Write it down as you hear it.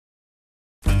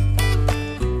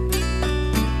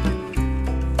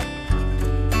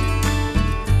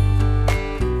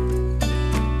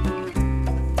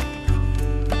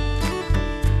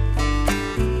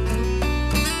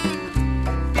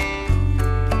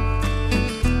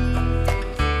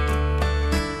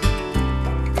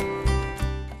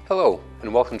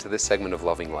welcome to this segment of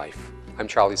Loving Life. I'm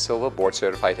Charlie Silva,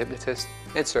 board-certified hypnotist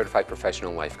and certified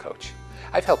professional life coach.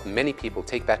 I've helped many people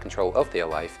take back control of their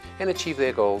life and achieve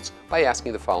their goals by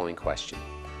asking the following question.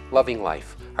 Loving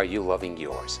life, are you loving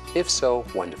yours? If so,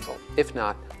 wonderful. If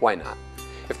not, why not?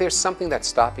 If there's something that's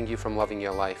stopping you from loving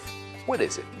your life, what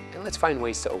is it? And let's find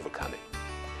ways to overcome it.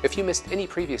 If you missed any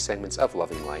previous segments of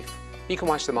Loving Life, you can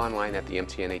watch them online at the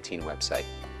MTN18 website,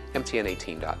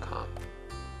 mtn18.com.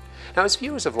 Now, as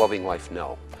viewers of Loving Life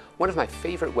know, one of my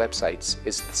favorite websites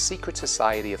is the Secret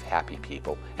Society of Happy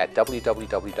People at www.sohp.com.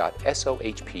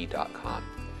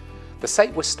 The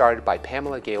site was started by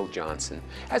Pamela Gale Johnson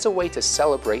as a way to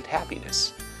celebrate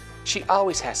happiness. She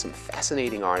always has some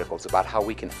fascinating articles about how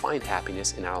we can find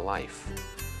happiness in our life.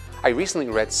 I recently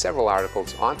read several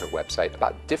articles on her website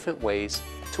about different ways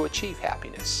to achieve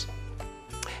happiness.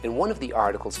 And one of the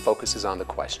articles focuses on the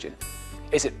question,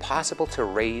 is it possible to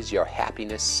raise your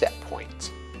happiness set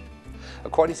point?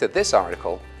 According to this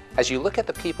article, as you look at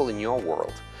the people in your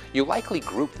world, you likely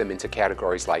group them into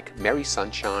categories like Merry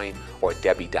Sunshine or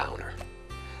Debbie Downer.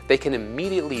 They can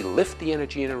immediately lift the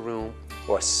energy in a room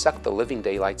or suck the living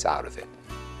daylights out of it.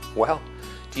 Well,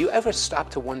 do you ever stop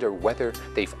to wonder whether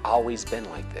they've always been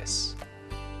like this?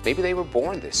 Maybe they were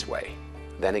born this way.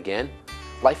 Then again,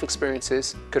 life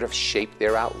experiences could have shaped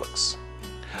their outlooks.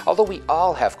 Although we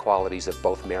all have qualities of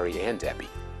both Mary and Debbie,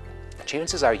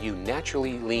 chances are you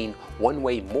naturally lean one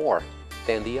way more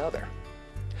than the other.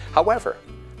 However,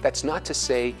 that's not to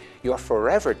say you're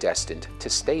forever destined to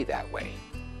stay that way.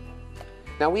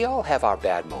 Now, we all have our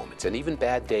bad moments and even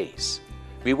bad days.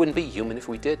 We wouldn't be human if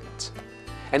we didn't.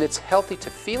 And it's healthy to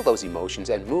feel those emotions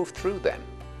and move through them.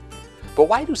 But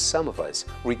why do some of us,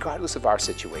 regardless of our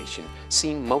situation,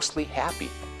 seem mostly happy,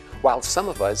 while some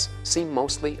of us seem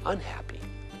mostly unhappy?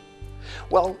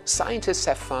 Well, scientists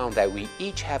have found that we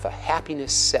each have a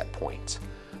happiness set point,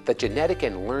 the genetic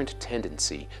and learned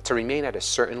tendency to remain at a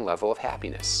certain level of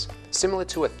happiness, similar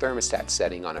to a thermostat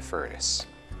setting on a furnace.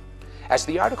 As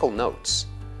the article notes,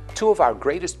 two of our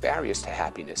greatest barriers to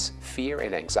happiness, fear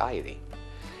and anxiety,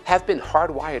 have been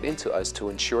hardwired into us to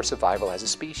ensure survival as a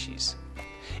species.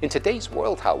 In today's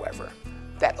world, however,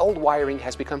 that old wiring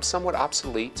has become somewhat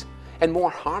obsolete and more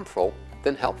harmful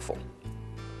than helpful.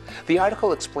 The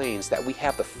article explains that we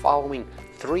have the following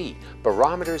 3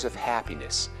 barometers of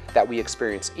happiness that we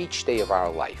experience each day of our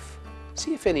life.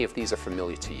 See if any of these are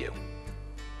familiar to you.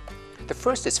 The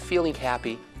first is feeling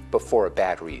happy, but for a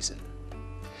bad reason.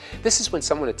 This is when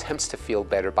someone attempts to feel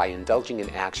better by indulging in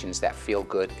actions that feel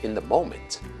good in the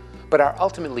moment, but are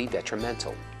ultimately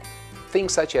detrimental.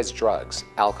 Things such as drugs,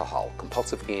 alcohol,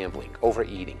 compulsive gambling,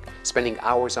 overeating, spending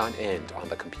hours on end on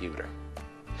the computer.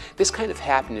 This kind of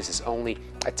happiness is only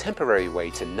a temporary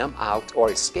way to numb out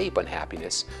or escape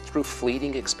unhappiness through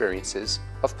fleeting experiences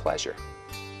of pleasure.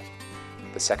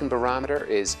 The second barometer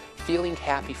is feeling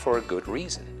happy for a good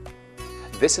reason.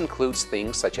 This includes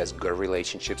things such as good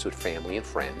relationships with family and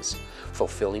friends,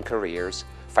 fulfilling careers,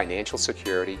 financial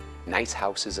security, nice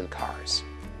houses and cars.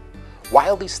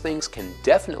 While these things can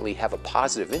definitely have a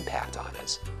positive impact on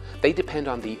us, they depend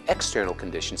on the external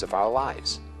conditions of our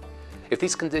lives. If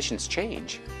these conditions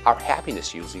change, our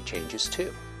happiness usually changes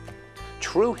too.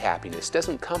 True happiness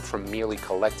doesn't come from merely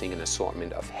collecting an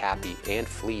assortment of happy and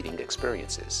fleeting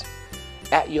experiences.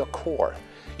 At your core,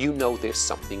 you know there's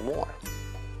something more.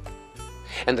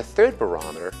 And the third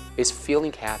barometer is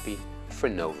feeling happy for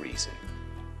no reason.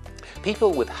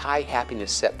 People with high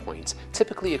happiness set points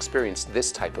typically experience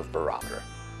this type of barometer.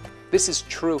 This is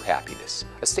true happiness,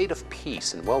 a state of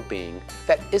peace and well-being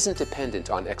that isn't dependent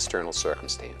on external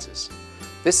circumstances.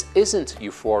 This isn't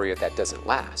euphoria that doesn't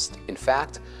last. In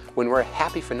fact, when we're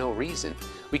happy for no reason,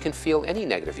 we can feel any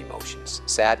negative emotions,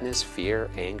 sadness, fear,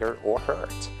 anger, or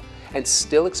hurt, and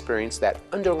still experience that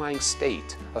underlying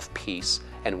state of peace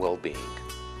and well-being.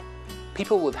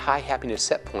 People with high happiness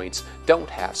set points don't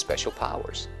have special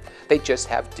powers. They just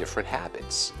have different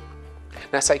habits.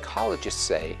 Now, psychologists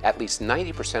say at least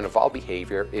 90% of all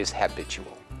behavior is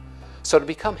habitual. So to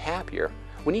become happier,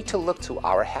 we need to look to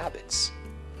our habits.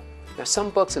 Now, some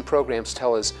books and programs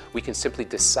tell us we can simply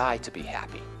decide to be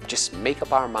happy. Just make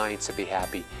up our minds to be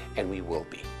happy and we will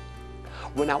be.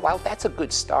 Well, now, while that's a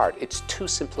good start, it's too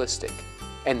simplistic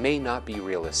and may not be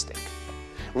realistic.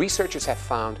 Researchers have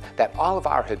found that all of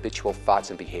our habitual thoughts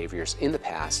and behaviors in the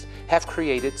past have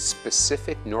created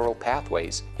specific neural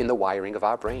pathways in the wiring of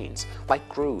our brains, like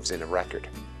grooves in a record.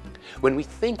 When we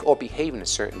think or behave in a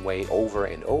certain way over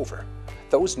and over,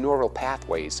 those neural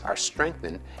pathways are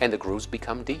strengthened and the grooves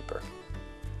become deeper.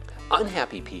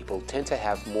 Unhappy people tend to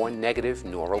have more negative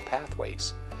neural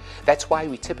pathways. That's why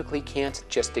we typically can't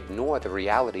just ignore the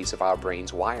realities of our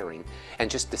brain's wiring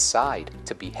and just decide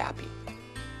to be happy.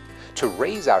 To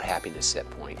raise our happiness set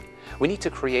point, we need to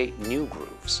create new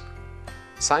grooves.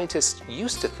 Scientists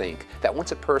used to think that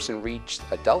once a person reached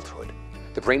adulthood,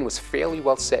 the brain was fairly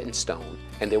well set in stone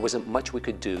and there wasn't much we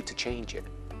could do to change it.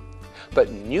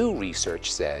 But new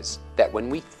research says that when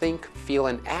we think, feel,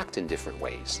 and act in different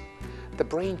ways, the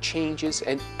brain changes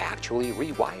and actually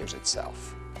rewires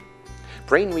itself.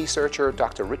 Brain researcher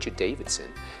Dr. Richard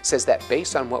Davidson says that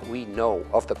based on what we know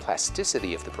of the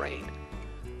plasticity of the brain,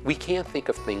 we can think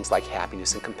of things like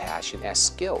happiness and compassion as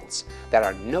skills that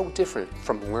are no different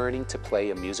from learning to play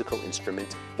a musical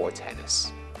instrument or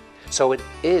tennis. So it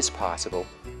is possible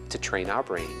to train our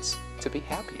brains to be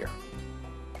happier.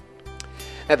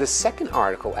 Now, the second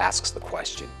article asks the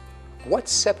question, what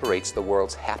separates the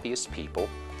world's happiest people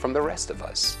from the rest of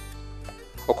us?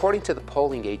 According to the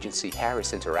polling agency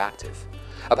Harris Interactive,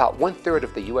 about 1/3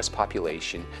 of the US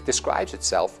population describes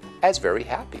itself as very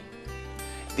happy.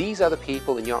 These are the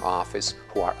people in your office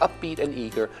who are upbeat and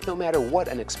eager no matter what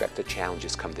unexpected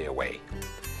challenges come their way,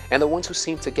 and the ones who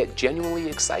seem to get genuinely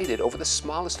excited over the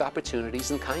smallest opportunities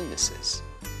and kindnesses.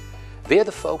 They're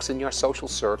the folks in your social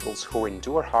circles who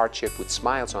endure hardship with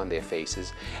smiles on their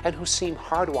faces and who seem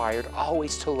hardwired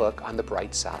always to look on the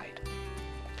bright side.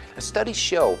 Studies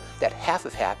show that half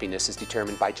of happiness is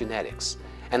determined by genetics,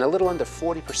 and a little under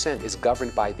 40% is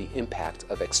governed by the impact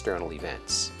of external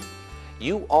events.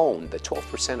 You own the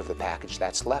 12% of the package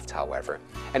that's left, however,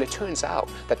 and it turns out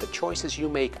that the choices you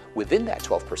make within that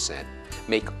 12%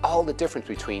 make all the difference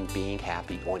between being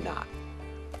happy or not.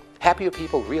 Happier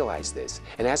people realize this,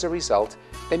 and as a result,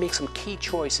 they make some key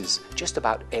choices just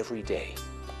about every day.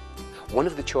 One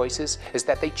of the choices is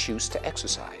that they choose to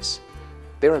exercise.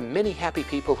 There are many happy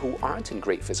people who aren't in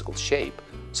great physical shape,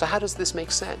 so how does this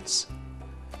make sense?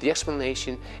 The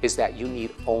explanation is that you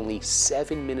need only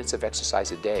 7 minutes of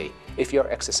exercise a day if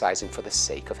you're exercising for the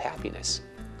sake of happiness.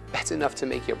 That's enough to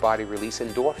make your body release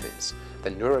endorphins, the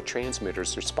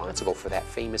neurotransmitters responsible for that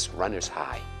famous runner's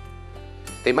high.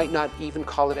 They might not even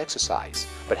call it exercise,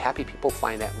 but happy people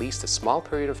find at least a small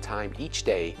period of time each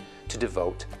day to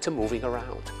devote to moving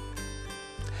around.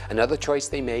 Another choice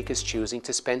they make is choosing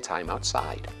to spend time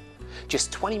outside.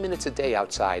 Just 20 minutes a day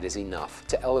outside is enough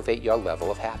to elevate your level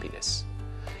of happiness.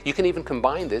 You can even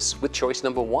combine this with choice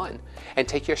number 1 and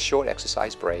take your short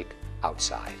exercise break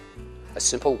outside. A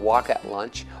simple walk at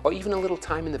lunch or even a little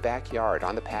time in the backyard,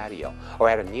 on the patio, or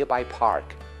at a nearby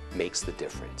park makes the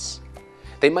difference.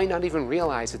 They might not even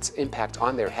realize its impact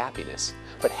on their happiness,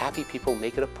 but happy people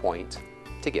make it a point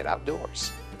to get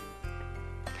outdoors.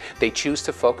 They choose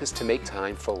to focus to make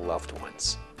time for loved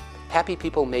ones. Happy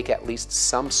people make at least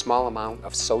some small amount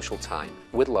of social time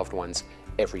with loved ones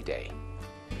every day.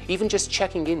 Even just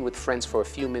checking in with friends for a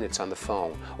few minutes on the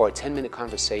phone or a 10-minute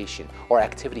conversation or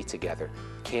activity together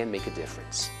can make a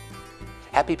difference.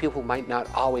 Happy people might not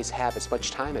always have as much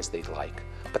time as they'd like,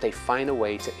 but they find a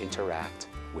way to interact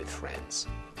with friends.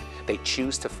 They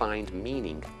choose to find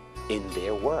meaning in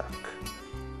their work.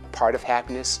 Part of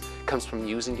happiness comes from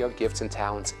using your gifts and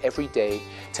talents every day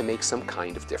to make some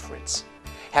kind of difference.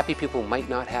 Happy people might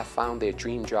not have found their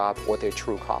dream job or their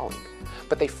true calling,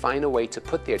 but they find a way to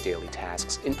put their daily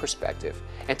tasks in perspective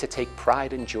and to take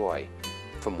pride and joy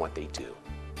from what they do.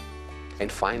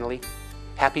 And finally,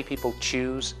 happy people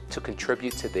choose to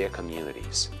contribute to their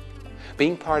communities.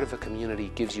 Being part of a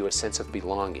community gives you a sense of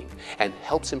belonging and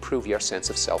helps improve your sense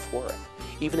of self-worth,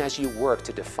 even as you work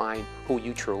to define who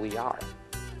you truly are.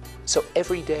 So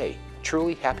every day,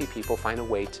 truly happy people find a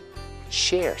way to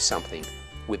share something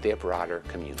with their broader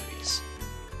communities.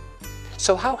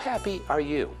 So how happy are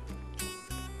you?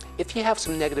 If you have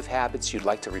some negative habits you'd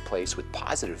like to replace with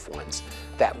positive ones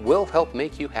that will help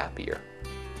make you happier,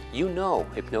 you know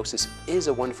hypnosis is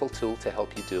a wonderful tool to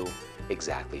help you do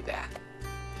exactly that.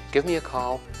 Give me a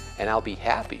call and I'll be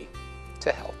happy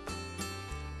to help.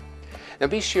 Now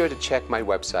be sure to check my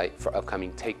website for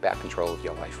upcoming Take Back Control of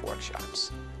Your Life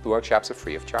workshops. The workshops are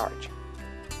free of charge.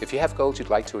 If you have goals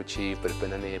you'd like to achieve but have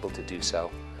been unable to do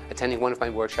so, attending one of my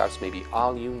workshops may be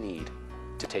all you need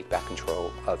to take back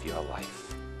control of your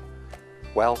life.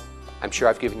 Well, I'm sure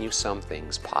I've given you some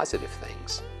things, positive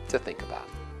things, to think about.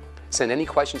 Send any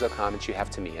questions or comments you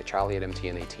have to me at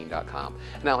charlie@mtn18.com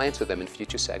and I'll answer them in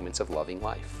future segments of Loving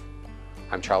Life.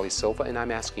 I'm Charlie Silva and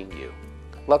I'm asking you,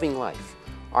 loving life,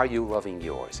 are you loving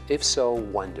yours? If so,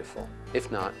 wonderful.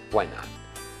 If not, why not?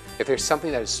 If there's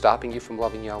something that is stopping you from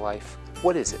loving your life,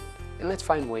 what is it? And let's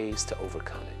find ways to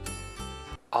overcome it.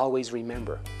 Always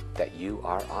remember that you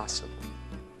are awesome.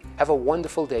 Have a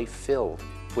wonderful day filled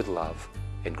with love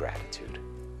and gratitude.